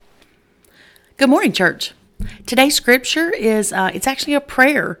Good morning, church. Today's scripture is, it's actually a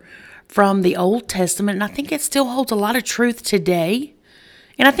prayer from the Old Testament, and I think it still holds a lot of truth today.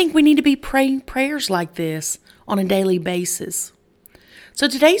 And I think we need to be praying prayers like this on a daily basis. So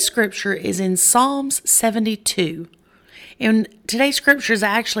today's scripture is in Psalms 72. And today's scripture is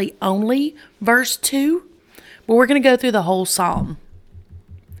actually only verse 2, but we're going to go through the whole psalm.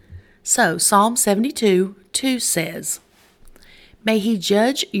 So Psalm 72, 2 says, "May he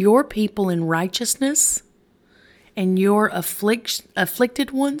judge your people in righteousness and your afflicted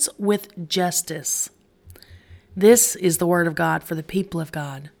ones with justice." This is the word of God for the people of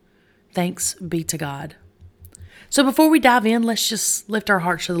God. Thanks be to God. So before we dive in, let's just lift our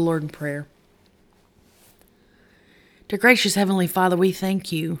hearts to the Lord in prayer. Dear gracious Heavenly Father, we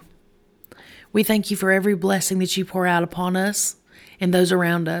thank you. We thank you for every blessing that you pour out upon us and those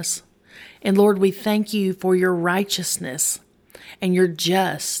around us. And Lord, we thank you for your righteousness and you're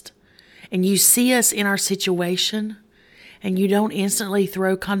just. And you see us in our situation and you don't instantly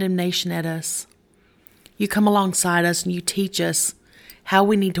throw condemnation at us. You come alongside us and you teach us how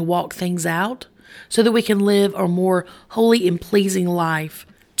we need to walk things out so that we can live a more holy and pleasing life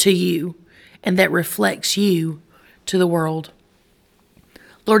to you and that reflects you to the world.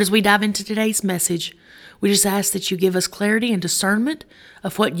 Lord, as we dive into today's message, we just ask that you give us clarity and discernment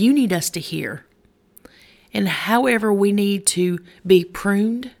of what you need us to hear. And however we need to be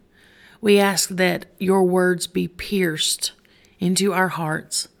pruned, we ask that your words be pierced into our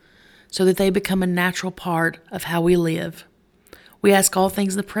hearts so that they become a natural part of how we live. We ask all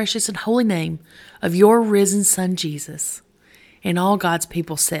things in the precious and holy name of your risen Son, Jesus. And all God's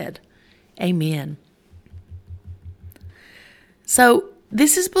people said, Amen. So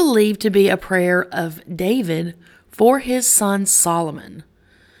this is believed to be a prayer of David for his son Solomon.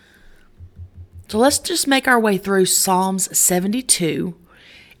 So let's just make our way through Psalms 72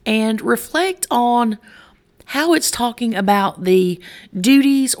 and reflect on how it's talking about the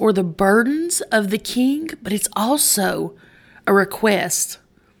duties or the burdens of the king, but it's also a request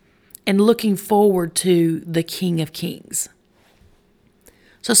and looking forward to the King of Kings.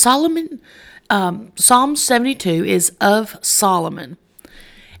 So Psalm 72 is of Solomon.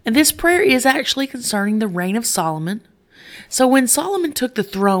 And this prayer is actually concerning the reign of Solomon. So when Solomon took the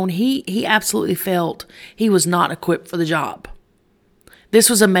throne, he absolutely felt he was not equipped for the job. This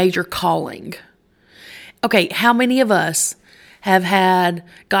was a major calling. Okay, how many of us have had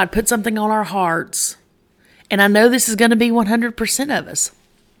God put something on our hearts? And I know this is going to be 100% of us.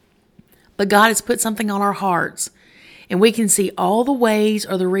 But God has put something on our hearts. And we can see all the ways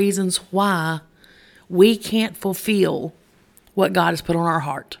or the reasons why we can't fulfill what God has put on our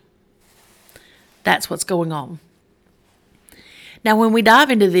heart. That's what's going on. Now, when we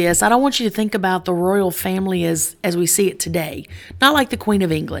dive into this, I don't want you to think about the royal family as we see it today. Not like the Queen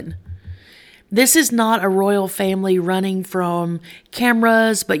of England. This is not a royal family running from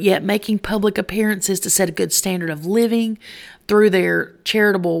cameras, but yet making public appearances to set a good standard of living through their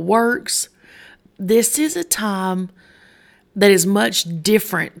charitable works. This is a time that is much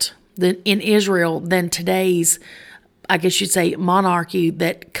different than in Israel than today's, I guess you'd say, monarchy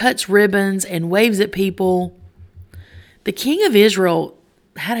that cuts ribbons and waves at people. The king of Israel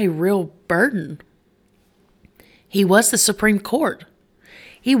had a real burden. He was the supreme court.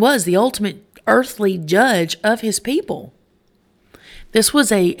 He was the ultimate earthly judge of his people. This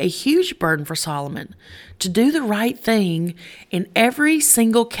was a huge burden for Solomon to do the right thing in every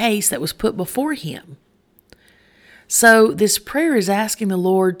single case that was put before him. So this prayer is asking the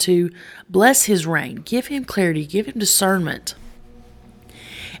Lord to bless his reign, give him clarity, give him discernment.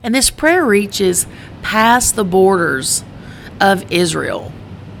 And this prayer reaches past the borders of Israel.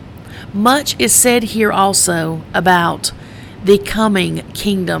 Much is said here also about the coming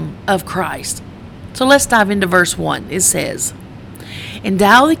kingdom of Christ. So let's dive into verse 1. It says,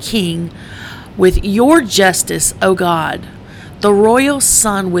 "Endow the king with your justice, O God, the royal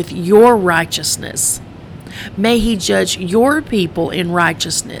son with your righteousness. May he judge your people in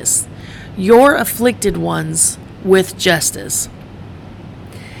righteousness, your afflicted ones with justice."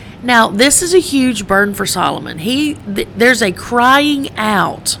 Now, this is a huge burden for Solomon. There's a crying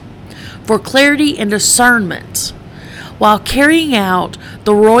out for clarity and discernment while carrying out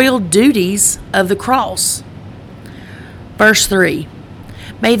the royal duties of the cross. Verse 3,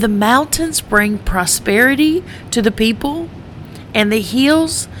 "May the mountains bring prosperity to the people, and the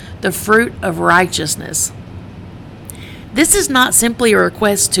hills the fruit of righteousness." This is not simply a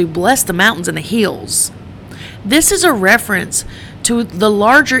request to bless the mountains and the hills. This is a reference to the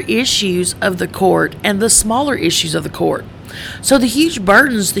larger issues of the court and the smaller issues of the court. So the huge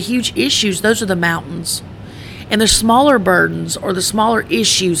burdens, the huge issues, those are the mountains. And the smaller burdens or the smaller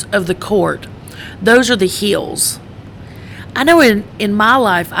issues of the court those are the hills. I know in my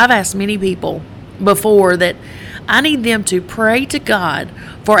life, I've asked many people before that I need them to pray to God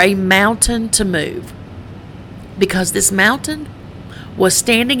for a mountain to move, because this mountain was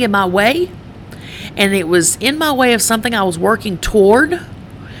standing in my way, and it was in my way of something I was working toward.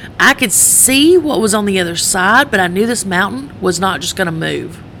 I could see what was on the other side, but I knew this mountain was not just going to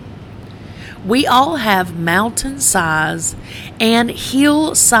move. We all have mountain size and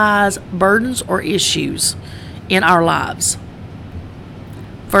hill size burdens or issues in our lives.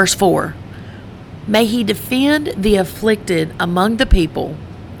 Verse 4, may he defend the afflicted among the people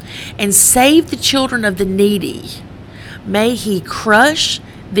and save the children of the needy. May he crush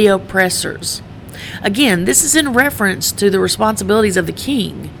the oppressors. Again, this is in reference to the responsibilities of the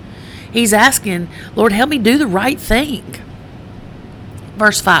king. He's asking, Lord, help me do the right thing.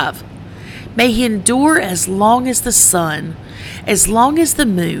 Verse 5, may he endure as long as the sun, as long as the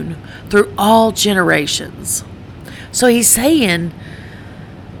moon, through all generations. So he's saying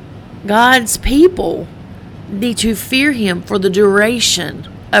God's people need to fear him for the duration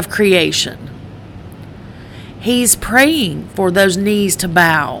of creation. He's praying for those knees to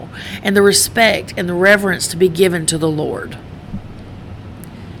bow and the respect and the reverence to be given to the Lord.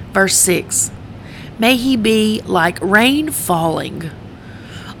 Verse 6, may he be like rain falling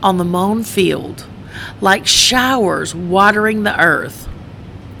on the mown field, like showers watering the earth.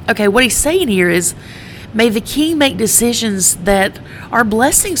 Okay, what he's saying here is, may the king make decisions that are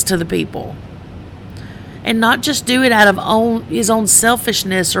blessings to the people, and not just do it out of his own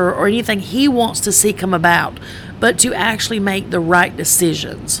selfishness or anything he wants to see come about, but to actually make the right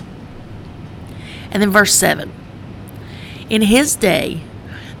decisions. And then verse 7, in his day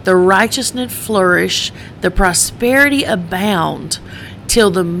the righteousness flourish, the prosperity abound,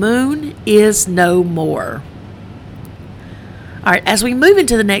 till the moon is no more. All right, as we move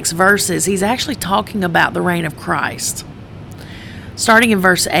into the next verses, he's actually talking about the reign of Christ. Starting in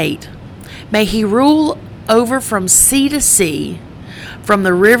verse 8, may he rule over from sea to sea, from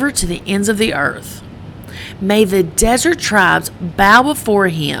the river to the ends of the earth. May the desert tribes bow before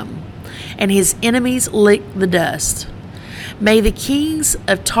him, and his enemies lick the dust. May the kings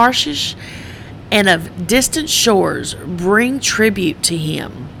of Tarshish and of distant shores bring tribute to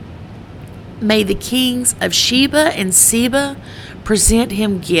him. May the kings of Sheba and Seba present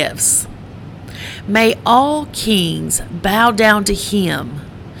him gifts. May all kings bow down to him,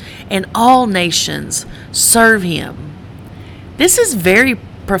 and all nations serve him. This is very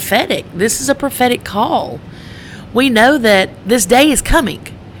prophetic. This is a prophetic call. We know that this day is coming.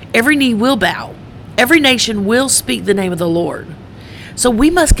 Every knee will bow. Every nation will speak the name of the Lord. So we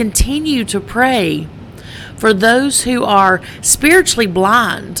must continue to pray for those who are spiritually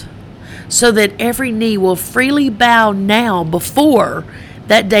blind, so that every knee will freely bow now before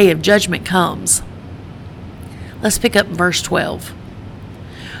that day of judgment comes. Let's pick up verse 12.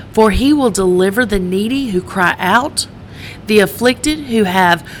 For he will deliver the needy who cry out, the afflicted who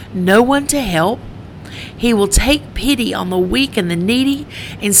have no one to help. He will take pity on the weak and the needy,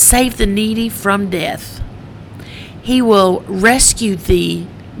 and save the needy from death. He will rescue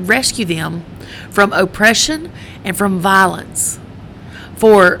them from oppression and from violence.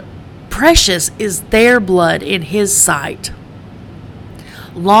 For precious is their blood in his sight.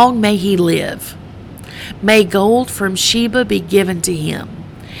 Long may he live. May gold from Sheba be given to him.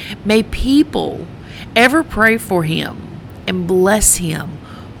 May people ever pray for him and bless him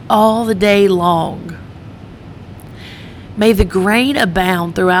all the day long. May the grain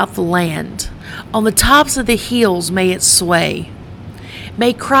abound throughout the land. On the tops of the hills may it sway.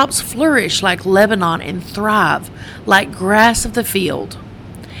 May crops flourish like Lebanon and thrive like grass of the field.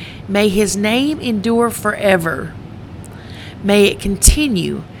 May his name endure forever. May it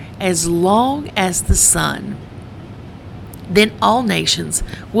continue as long as the sun. Then all nations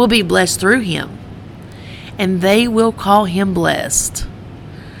will be blessed through him, and they will call him blessed.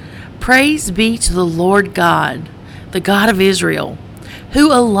 Praise be to the Lord God, the God of Israel,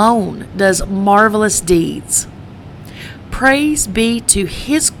 who alone does marvelous deeds. Praise be to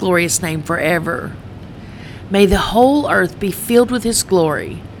his glorious name forever. May the whole earth be filled with his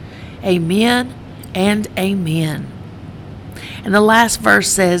glory. Amen and amen. And the last verse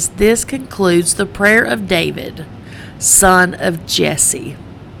says, this concludes the prayer of David, son of Jesse.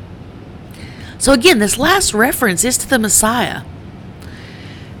 So again, this last reference is to the Messiah.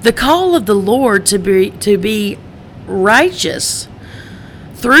 The call of the Lord to be righteous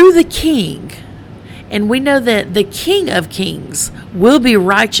through the King. And we know that the King of Kings will be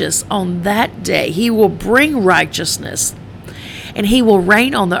righteous on that day. He will bring righteousness, and he will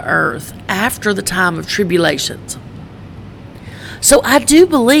reign on the earth after the time of tribulations. So I do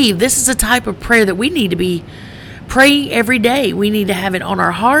believe this is a type of prayer that we need to be praying every day. We need to have it on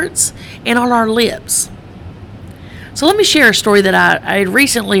our hearts and on our lips. So let me share a story that I had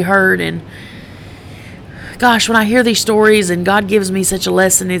recently heard, and gosh, when I hear these stories and God gives me such a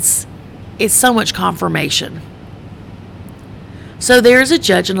lesson, it's so much confirmation. So there's a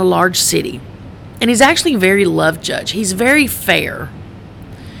judge in a large city, and he's actually a very loved judge. He's very fair,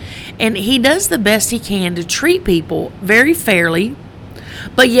 and he does the best he can to treat people very fairly,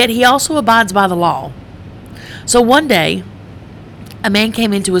 but yet he also abides by the law. So one day, a man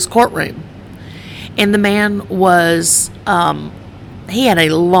came into his courtroom, and the man was, he had a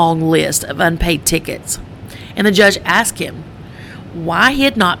long list of unpaid tickets. And the judge asked him why he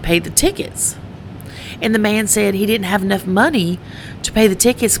had not paid the tickets. And the man said he didn't have enough money to pay the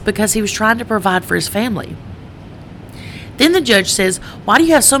tickets because he was trying to provide for his family. Then the judge says, why do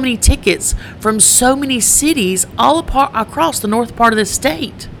you have so many tickets from so many cities all across the north part of the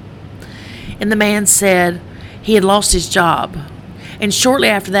state? And the man said he had lost his job. And shortly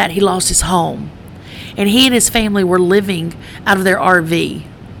after that, he lost his home. And he and his family were living out of their RV.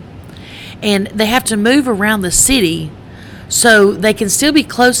 And they have to move around the city so they can still be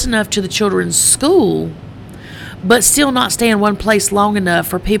close enough to the children's school, but still not stay in one place long enough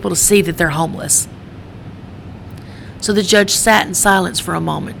for people to see that they're homeless. So the judge sat in silence for a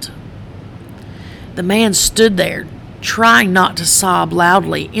moment. The man stood there, trying not to sob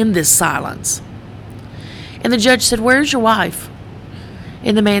loudly in this silence. And the judge said, "Where's your wife?"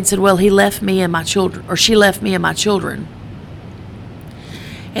 And the man said, "Well, he left me and my children, or she left me and my children."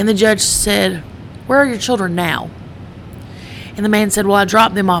 And the judge said, "Where are your children now?" And the man said, "Well, I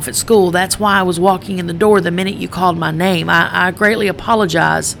dropped them off at school. That's why I was walking in the door the minute you called my name. I greatly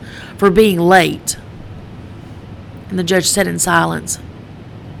apologize for being late." And the judge sat in silence.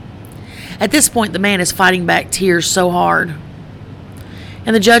 At this point, the man is fighting back tears so hard.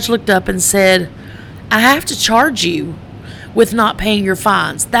 And the judge looked up and said, "I have to charge you with not paying your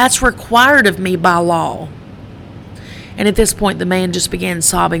fines. That's required of me by law." And at this point, the man just began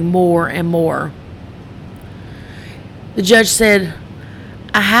sobbing more and more. The judge said,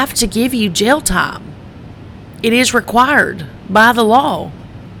 "I have to give you jail time. It is required by the law.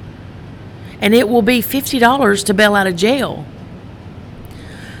 And it will be $50 to bail out of jail."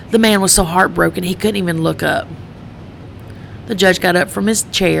 The man was so heartbroken he couldn't even look up. The judge got up from his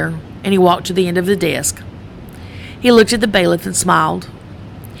chair and he walked to the end of the desk. He looked at the bailiff and smiled.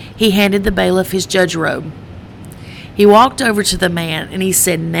 He handed the bailiff his judge robe. He walked over to the man and he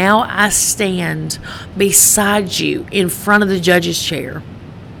said, "Now I stand beside you in front of the judge's chair."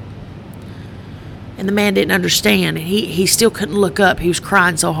 And the man didn't understand. He still couldn't look up. He was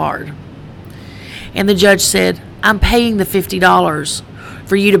crying so hard. And the judge said, "I'm paying the $50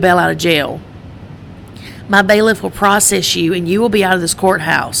 for you to bail out of jail. My bailiff will process you and you will be out of this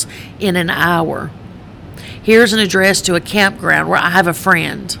courthouse in an hour. Here's an address to a campground where I have a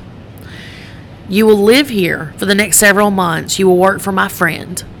friend. You will live here for the next several months. You will work for my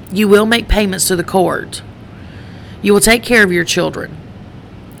friend. You will make payments to the court. You will take care of your children.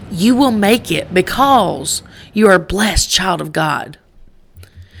 You will make it because you are a blessed child of God."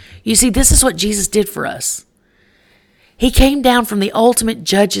 You see, this is what Jesus did for us. He came down from the ultimate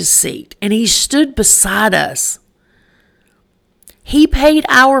judge's seat and he stood beside us. He paid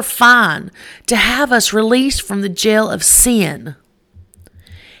our fine to have us released from the jail of sin.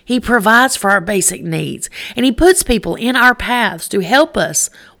 He provides for our basic needs, and he puts people in our paths to help us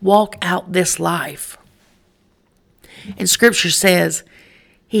walk out this life. And Scripture says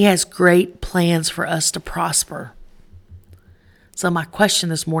he has great plans for us to prosper. So my question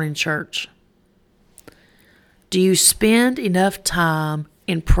this morning, church, do you spend enough time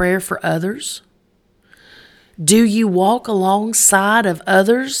in prayer for others? Do you walk alongside of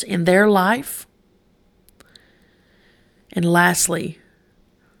others in their life? And lastly,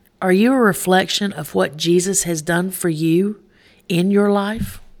 are you a reflection of what Jesus has done for you in your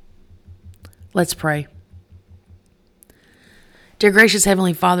life? Let's pray. Dear gracious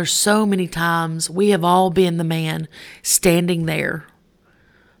Heavenly Father, so many times we have all been the man standing there,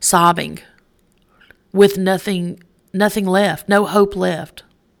 sobbing, with nothing left, no hope left.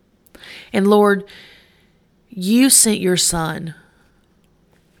 And Lord, you sent your Son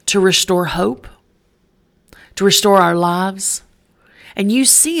to restore hope, to restore our lives. And you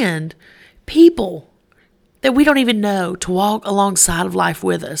send people that we don't even know to walk alongside of life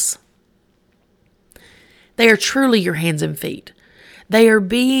with us. They are truly your hands and feet. They are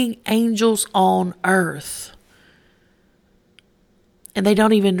being angels on earth. And they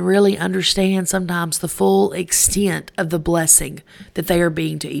don't even really understand sometimes the full extent of the blessing that they are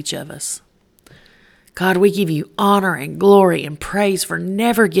being to each of us. God, we give you honor and glory and praise for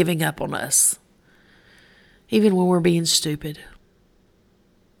never giving up on us, even when we're being stupid.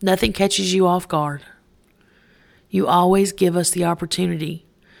 Nothing catches you off guard. You always give us the opportunity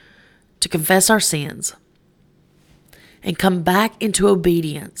to confess our sins and come back into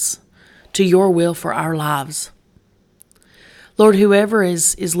obedience to your will for our lives. Lord, whoever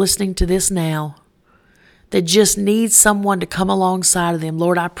is listening to this now that just needs someone to come alongside of them,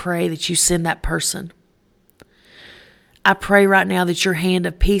 Lord, I pray that you send that person. I pray right now that your hand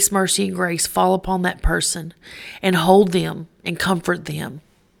of peace, mercy, and grace fall upon that person and hold them and comfort them.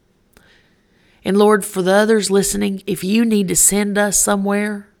 And Lord, for the others listening, if you need to send us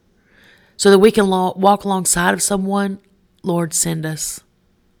somewhere so that we can walk alongside of someone, Lord, send us.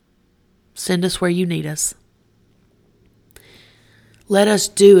 Send us where you need us. Let us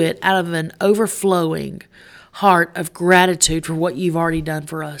do it out of an overflowing heart of gratitude for what you've already done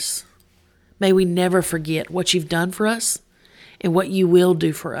for us. May we never forget what you've done for us and what you will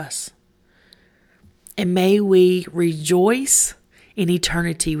do for us. And may we rejoice in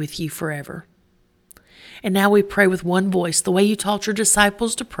eternity with you forever. And now we pray with one voice, the way you taught your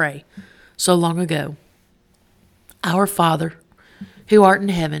disciples to pray so long ago. Our Father, who art in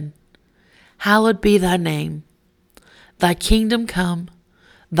heaven, hallowed be thy name. Thy kingdom come,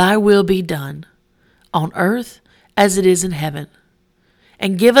 thy will be done, on earth as it is in heaven.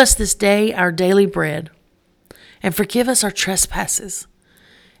 And give us this day our daily bread, and forgive us our trespasses,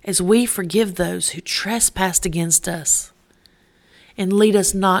 as we forgive those who trespass against us. And lead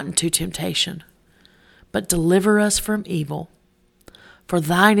us not into temptation, but deliver us from evil. For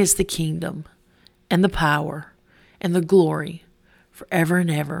thine is the kingdom, and the power, and the glory, forever and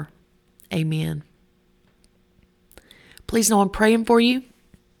ever. Amen. Please know I'm praying for you.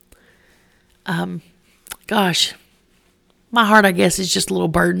 My heart, I guess, is just a little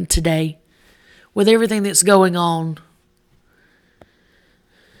burdened today with everything that's going on.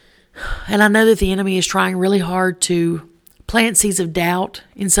 And I know that the enemy is trying really hard to plant seeds of doubt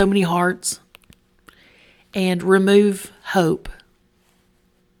in so many hearts and remove hope.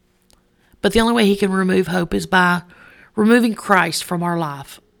 But the only way he can remove hope is by removing Christ from our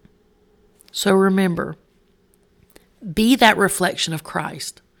life. So remember, be that reflection of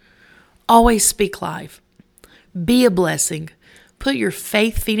Christ. Always speak life. Be a blessing. Put your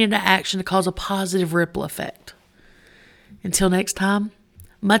faith feet into action to cause a positive ripple effect. Until next time,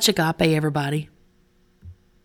 much agape, everybody.